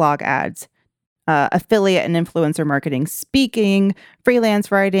blog ads, affiliate and influencer marketing, speaking, freelance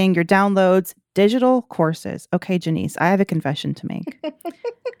writing, your downloads, digital courses. Okay, Jannese, I have a confession to make.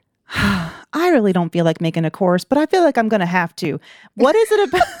 I really don't feel like making a course, but I feel like I'm going to have to. What is it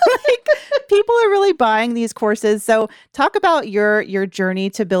about? Like, people are really buying these courses. So talk about your journey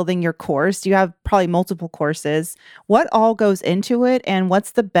to building your course. You have probably multiple courses. What all goes into it? And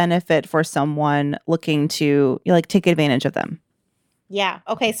what's the benefit for someone looking to take advantage of them? Yeah.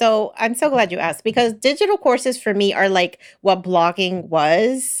 Okay. So I'm so glad you asked because digital courses for me are like what blogging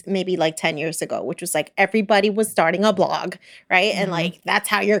was maybe like 10 years ago, which was like everybody was starting a blog, right? And like that's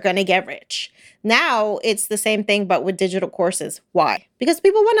how you're going to get rich. Now it's the same thing, but with digital courses. Why? Because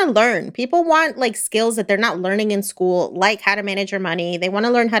people want to learn. People want like skills that they're not learning in school, like how to manage your money. They want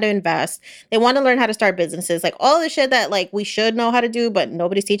to learn how to invest. They want to learn how to start businesses, like all the shit that like we should know how to do, but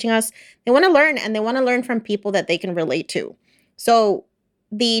nobody's teaching us. They want to learn and they want to learn from people that they can relate to. So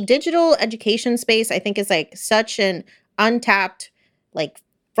the digital education space, I think, is like such an untapped like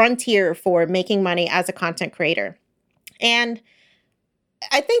frontier for making money as a content creator. And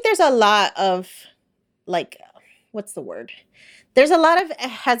I think there's a lot of like, what's the word? There's a lot of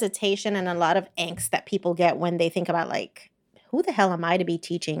hesitation and a lot of angst that people get when they think about like, who the hell am I to be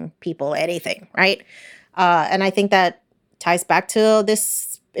teaching people anything, right? And I think that ties back to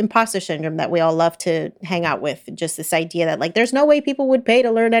this imposter syndrome that we all love to hang out with. Just this idea that like, there's no way people would pay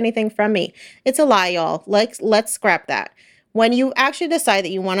to learn anything from me. It's a lie, y'all. Like, let's scrap that. When you actually decide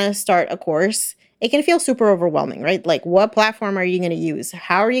that you want to start a course, it can feel super overwhelming, right? Like, what platform are you going to use?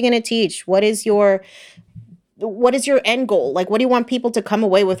 How are you going to teach? What is your end goal? Like, what do you want people to come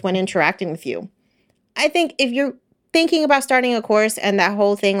away with when interacting with you? I think if you're thinking about starting a course and that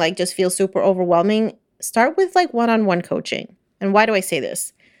whole thing like just feels super overwhelming, start with like one-on-one coaching. And why do I say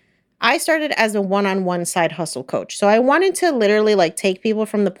this? I started as a one-on-one side hustle coach. So I wanted to literally like take people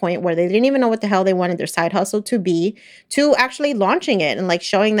from the point where they didn't even know what the hell they wanted their side hustle to be to actually launching it and like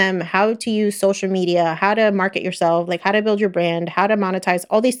showing them how to use social media, how to market yourself, like how to build your brand, how to monetize,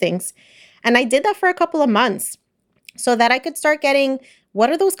 all these things. And I did that for a couple of months so that I could start getting what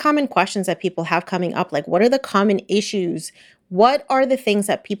are those common questions that people have coming up? Like, what are the common issues? What are the things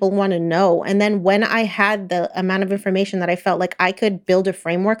that people want to know? And then when I had the amount of information that I felt like I could build a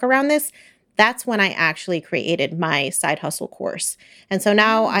framework around this, that's when I actually created my side hustle course. And so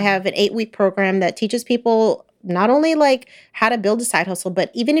now I have an 8-week program that teaches people not only like how to build a side hustle, but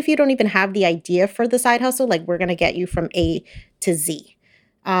even if you don't even have the idea for the side hustle, like we're going to get you from A to Z.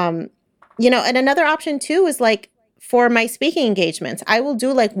 And another option too is like for my speaking engagements, I will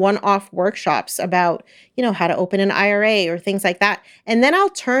do like one-off workshops about, how to open an IRA or things like that. And then I'll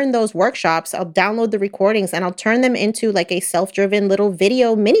turn those workshops, I'll download the recordings and I'll turn them into like a self-driven little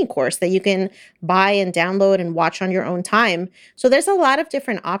video mini course that you can buy and download and watch on your own time. So there's a lot of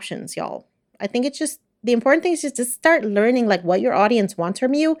different options, y'all. I think it's just the important thing is just to start learning like what your audience wants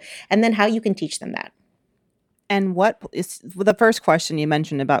from you and then how you can teach them that. And what is the first question you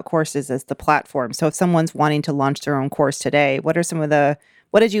mentioned about courses is the platform. So if someone's wanting to launch their own course today, what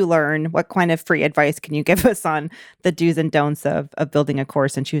did you learn? What kind of free advice can you give us on the do's and don'ts of building a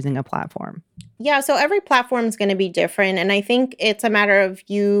course and choosing a platform? Yeah, so every platform is going to be different. And I think it's a matter of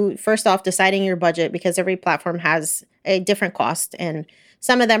you, first off, deciding your budget because every platform has a different cost. And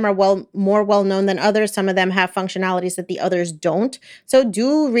some of them are more well-known than others. Some of them have functionalities that the others don't. So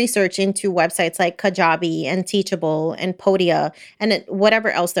do research into websites like Kajabi and Teachable and Podia and whatever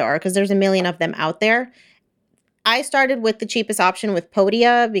else there are, because there's a million of them out there. I started with the cheapest option with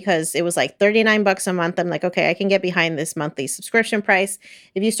Podia because it was like $39 a month. I'm like, okay, I can get behind this monthly subscription price.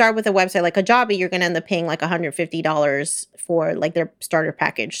 If you start with a website like Kajabi, you're going to end up paying like $150 for like their starter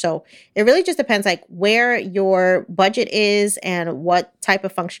package. So it really just depends like where your budget is and what type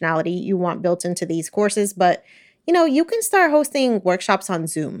of functionality you want built into these courses. But, you can start hosting workshops on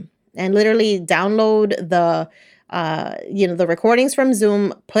Zoom and literally download the recordings from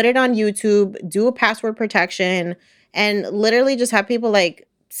Zoom, put it on YouTube, do a password protection, and literally just have people like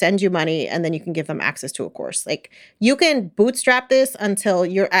send you money and then you can give them access to a course. Like you can bootstrap this until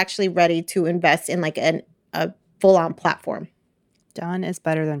you're actually ready to invest in like a full-on platform. Done is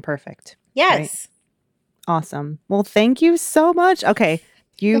better than perfect. Yes. Right? Awesome. Well, thank you so much. Okay.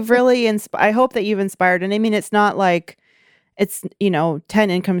 You've really I hope that you've inspired. And I mean, it's not like it's, 10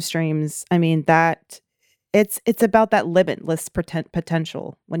 income streams. I mean, it's about that limitless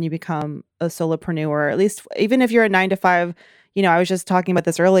potential when you become a solopreneur, at least even if you're a 9-to-5, I was just talking about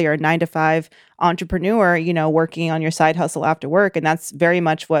this earlier, 9-to-5 entrepreneur, working on your side hustle after work. And that's very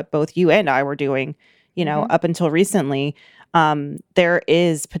much what both you and I were doing, up until recently. There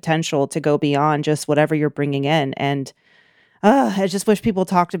is potential to go beyond just whatever you're bringing in. And I just wish people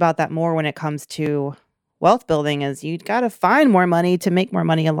talked about that more when it comes to wealth building is you got to find more money to make more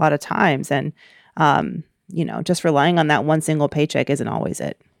money a lot of times. And, just relying on that one single paycheck isn't always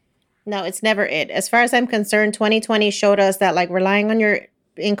it. No, it's never it. As far as I'm concerned, 2020 showed us that like relying on your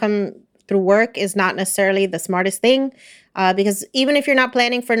income through work is not necessarily the smartest thing because even if you're not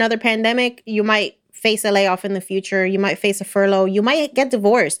planning for another pandemic, you might face a layoff in the future. You might face a furlough. You might get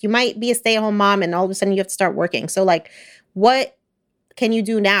divorced. You might be a stay-at-home mom and all of a sudden you have to start working. So like what can you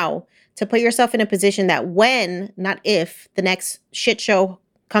do now to put yourself in a position that when, not if, the next shit show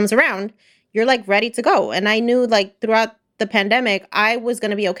comes around, you're like ready to go. And I knew like throughout the pandemic, I was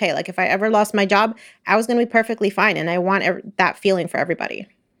going to be okay. Like if I ever lost my job, I was going to be perfectly fine. And I want that feeling for everybody.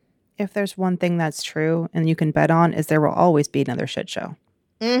 If there's one thing that's true and you can bet on is there will always be another shit show.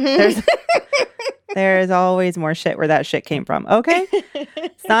 Mm-hmm. There's always more shit where that shit came from. Okay.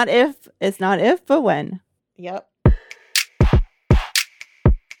 It's not if, but when. Yep.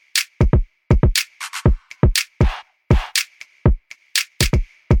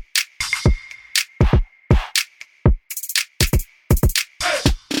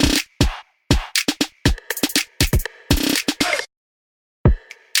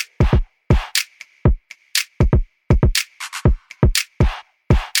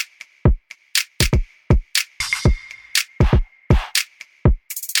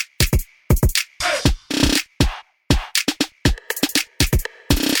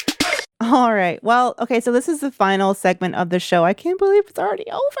 All right. Well, okay, so this is the final segment of the show. I can't believe it's already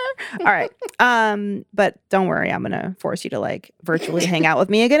over. All right. But don't worry, I'm gonna force you to like virtually hang out with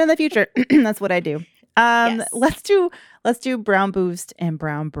me again in the future. That's what I do. Yes. Let's do brown boost and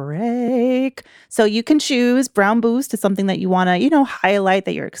brown break. So you can choose brown boost is something that you want to, highlight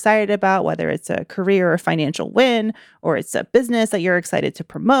that you're excited about, whether it's a career or financial win, or it's a business that you're excited to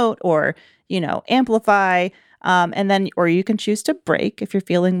promote or, amplify. And then, or you can choose to break if you're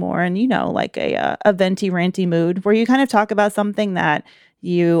feeling more in, like a venti ranty mood where you kind of talk about something that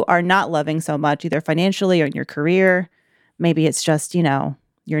you are not loving so much, either financially or in your career. Maybe it's just,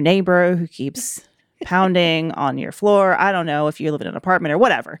 your neighbor who keeps pounding on your floor. I don't know if you live in an apartment or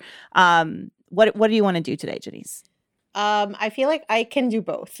whatever. What do you want to do today, Jannese? I feel like I can do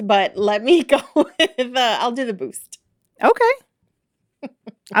both, but let me go with I'll do the boost. Okay.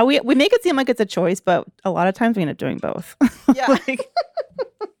 We make it seem like it's a choice, but a lot of times we end up doing both. Yeah.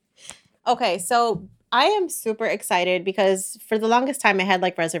 Okay, so I am super excited because for the longest time I had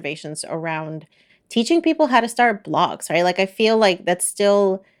like reservations around teaching people how to start blogs, right? Like I feel like that's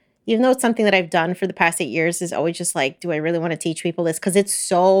still, even though it's something that I've done for the past 8 years, is always just like, do I really want to teach people this? Because it's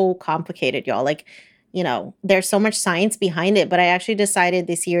so complicated, y'all. Like, there's so much science behind it. But I actually decided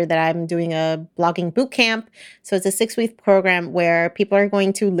this year that I'm doing a blogging boot camp. So it's a 6-week program where people are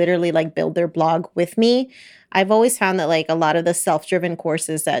going to literally like build their blog with me. I've always found that like a lot of the self-driven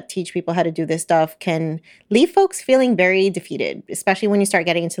courses that teach people how to do this stuff can leave folks feeling very defeated, especially when you start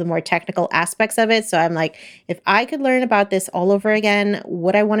getting into the more technical aspects of it. So I'm like, if I could learn about this all over again,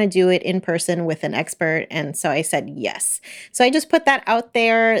 would I want to do it in person with an expert? And so I said yes. So I just put that out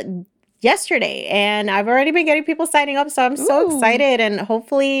there yesterday and I've already been getting people signing up. So I'm so excited and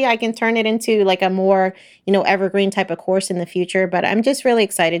hopefully I can turn it into like a more, evergreen type of course in the future. But I'm just really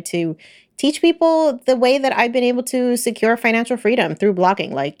excited to teach people the way that I've been able to secure financial freedom through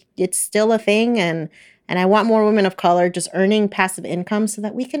blogging. Like it's still a thing and I want more women of color just earning passive income so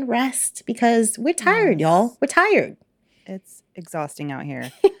that we can rest because we're tired, y'all. We're tired. It's exhausting out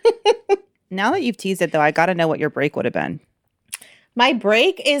here. Now that you've teased it though, I got to know what your break would have been. My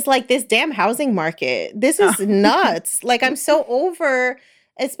break is like this damn housing market. This is nuts. Like I'm so over,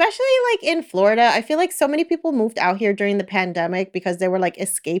 especially like in Florida. I feel like so many people moved out here during the pandemic because they were like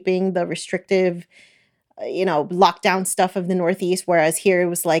escaping the restrictive, lockdown stuff of the Northeast. Whereas here it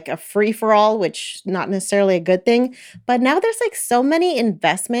was like a free for all, which not necessarily a good thing. But now there's like so many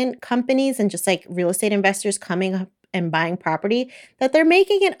investment companies and just like real estate investors coming up and buying property that they're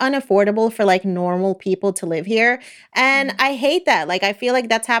making it unaffordable for like normal people to live here. And I hate that. Like, I feel like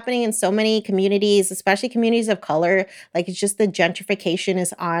that's happening in so many communities, especially communities of color. Like, it's just the gentrification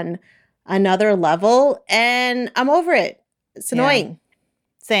is on another level and I'm over it. It's annoying. Yeah.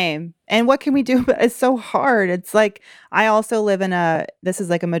 Same. And what can we do? It's so hard. It's like, I also live this is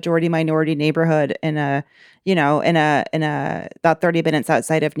like a majority minority neighborhood in about 30 minutes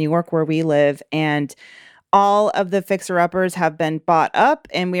outside of New York where we live. And all of the fixer-uppers have been bought up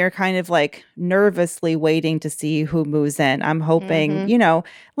and we are kind of like nervously waiting to see who moves in. I'm hoping,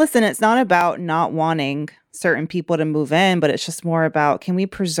 listen, it's not about not wanting certain people to move in, but it's just more about, can we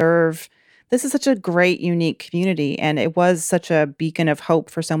preserve, this is such a great, unique community. And it was such a beacon of hope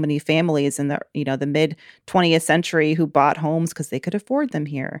for so many families in the mid 20th century who bought homes because they could afford them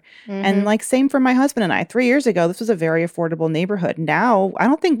here. And like, same for my husband and I, 3 years ago, this was a very affordable neighborhood. Now, I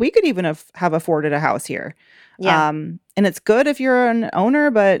don't think we could even have afforded a house here. Yeah. And it's good if you're an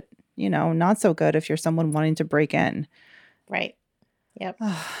owner, but not so good if you're someone wanting to break in. Right. Yep.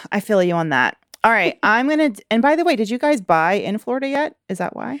 I feel you on that. All right. And by the way, did you guys buy in Florida yet? Is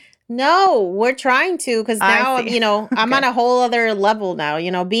that why? No, we're trying to because now, I'm on a whole other level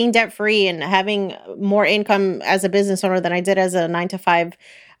now, being debt free and having more income as a business owner than I did as a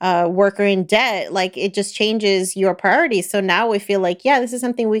 9-to-5 worker in debt. Like it just changes your priorities. So now we feel like, yeah, this is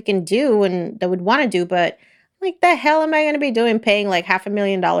something we can do and that we'd want to do. But like the hell am I going to be doing paying like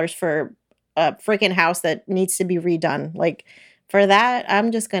 $500,000 for a freaking house that needs to be redone? Like for that,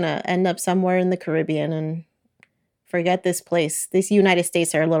 I'm just going to end up somewhere in the Caribbean and forget this place. These United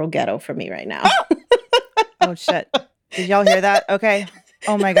States are a little ghetto for me right now. Oh, shit. Did y'all hear that? Okay.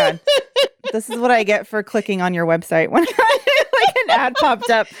 Oh, my God. This is what I get for clicking on your website when like an ad popped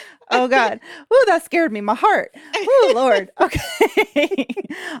up. Oh, God. Ooh, that scared me. My heart. Oh, Lord. Okay.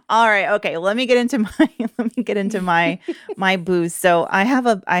 All right. Okay. Let me get into my boost. So I have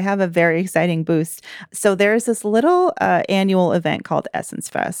a very exciting boost. So there's this little annual event called Essence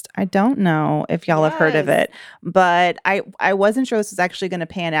Fest. I don't know if y'all have heard of it, but I wasn't sure this was actually going to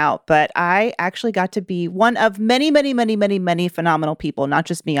pan out, but I actually got to be one of many, many, many, many, many phenomenal people, not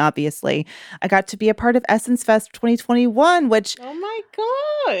just me, obviously. I got to be a part of Essence Fest 2021, which oh my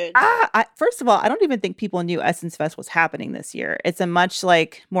God. First of all, I don't even think people knew Essence Fest was happening this year. It's a much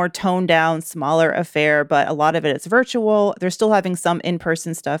like more toned down, smaller affair, but a lot of it is virtual. They're still having some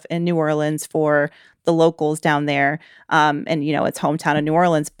in-person stuff in New Orleans for the locals down there. And it's hometown of New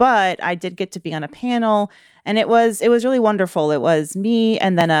Orleans, but I did get to be on a panel and it was really wonderful. It was me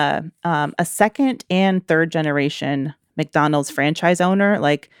and then a second and third generation McDonald's franchise owner.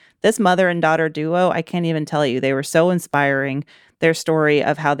 Like this mother and daughter duo, I can't even tell you. They were so inspiring. Their story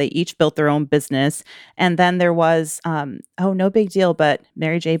of how they each built their own business. And then there was, no big deal, but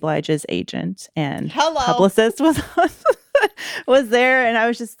Mary J. Blige's agent and publicist was there. And I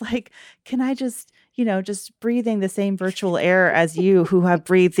was just like, can I just breathing the same virtual air as you who have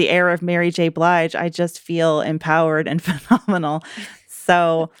breathed the air of Mary J. Blige, I just feel empowered and phenomenal.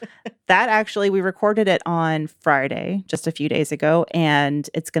 So that actually, we recorded it on Friday, just a few days ago, and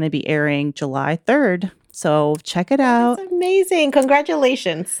it's going to be airing July 3rd. So check it out. That's amazing.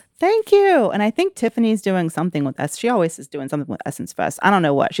 Congratulations. Thank you. And I think Tiffany's doing something with us. She always is doing something with Essence Fest. I don't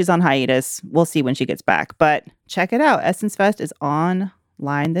know what. She's on hiatus. We'll see when she gets back. But check it out. Essence Fest is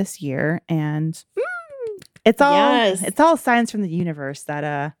online this year. And it's all signs from the universe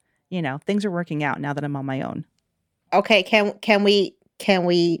that, things are working out now that I'm on my own. Okay. Can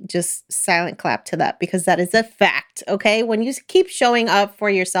we just silent clap to that? Because that is a fact. Okay. When you keep showing up for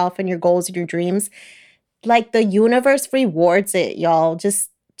yourself and your goals and your dreams, like the universe rewards it, y'all.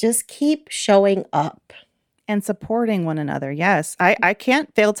 Just keep showing up. And supporting one another. Yes. I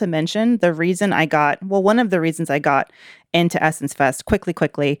can't fail to mention one of the reasons I got into Essence Fest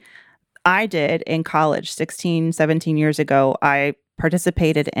quickly. I did in college 16, 17 years ago. I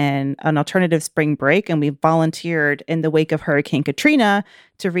participated in an alternative spring break and we volunteered in the wake of Hurricane Katrina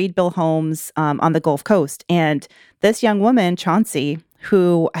to rebuild homes on the Gulf Coast. And this young woman, Chauncey,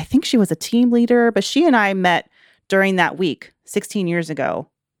 who I think she was a team leader, but she and I met during that week 16 years ago,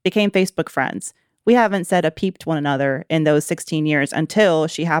 became Facebook friends. We haven't said a peep to one another in those 16 years until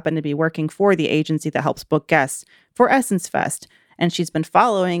she happened to be working for the agency that helps book guests for Essence Fest. And she's been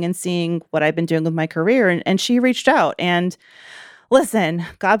following and seeing what I've been doing with my career. And she reached out. And listen,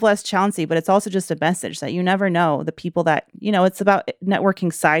 God bless Chauncey, but it's also just a message that you never know the people that, it's about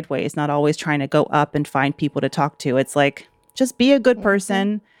networking sideways, not always trying to go up and find people to talk to. It's like, just be a good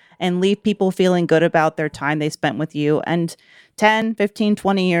person and leave people feeling good about their time they spent with you. And 10, 15,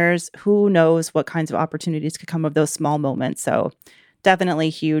 20 years, who knows what kinds of opportunities could come of those small moments. So definitely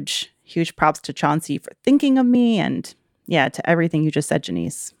huge props to Chauncey for thinking of me and to everything you just said,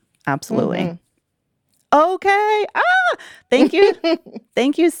 Jannese. Absolutely. Mm-hmm. Okay. Thank you.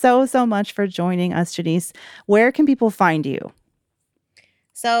 Thank you so much for joining us, Jannese. Where can people find you?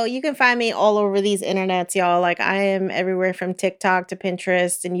 So you can find me all over these internets, y'all. Like I am everywhere from TikTok to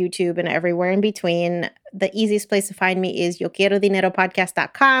Pinterest and YouTube and everywhere in between. The easiest place to find me is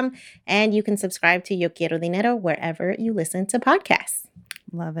YoQuieroDineroPodcast.com. And you can subscribe to Yo Quiero Dinero wherever you listen to podcasts.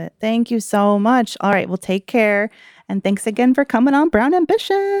 Love it. Thank you so much. All right. Well, take care. And thanks again for coming on Brown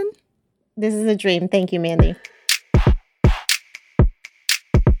Ambition. This is a dream. Thank you, Mandy.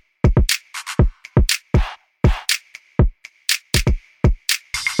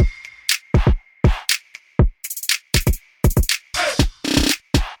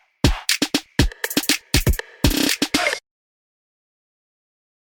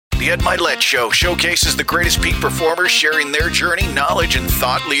 The Ed Milet Show showcases the greatest peak performers sharing their journey, knowledge, and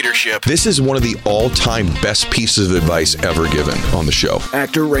thought leadership. This is one of the all-time best pieces of advice ever given on the show.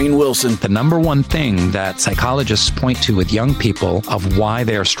 Actor Rainn Wilson. The number one thing that psychologists point to with young people of why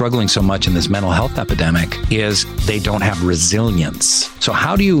they are struggling so much in this mental health epidemic is they don't have resilience. So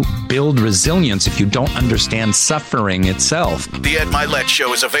how do you build resilience if you don't understand suffering itself? The Ed Milet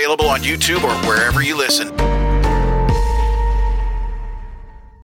Show is available on YouTube or wherever you listen.